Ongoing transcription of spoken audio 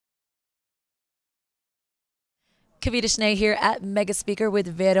Kavita Channe here at Mega Speaker with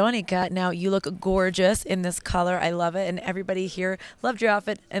Veronica. Now, you look gorgeous in this color. I love it. And everybody here loved your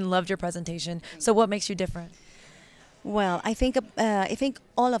outfit and loved your presentation. So what makes you different? Well, I think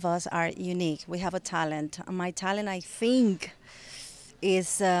all of us are unique. We have a talent. My talent, I think,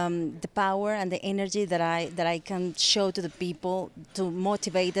 is the power and the energy that I can show to the people to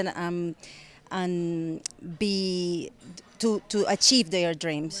motivate them and be to achieve their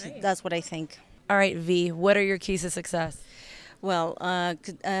dreams. Right. That's what I think. All right, V, what are your keys to success? Well, I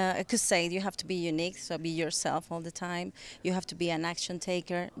could say you have to be unique, so be yourself all the time. You have to be an action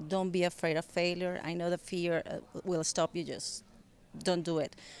taker. Don't be afraid of failure. I know the fear will stop you. Just don't do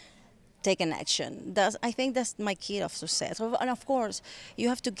it. Take an action. I think that's my key of success. And of course, you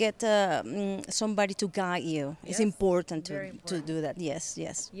have to get somebody to guide you. It's Yes, important very to important. do that. Yes,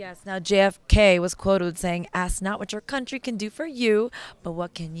 yes. Yes. Now, JFK was quoted with saying, "Ask not what your country can do for you, but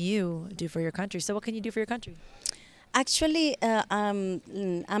what can you do for your country." So what can you do for your country? Actually,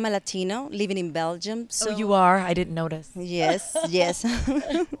 I'm a Latino living in Belgium. So Oh, you are? I didn't notice. Yes, yes.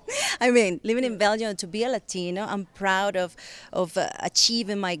 I mean, living in Belgium, to be a Latino, I'm proud of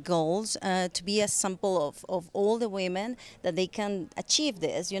achieving my goals, to be a sample of all the women that they can achieve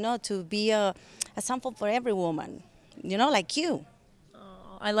this, to be a sample for every woman, like you.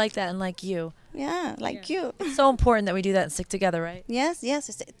 Oh, I like that and like you. Yeah, like you. It's so important that we do that and stick together, right? Yes,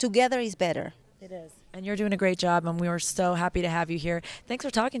 yes. Together is better. It is. And you're doing a great job, and we were so happy to have you here. Thanks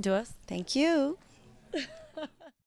for talking to us. Thank you.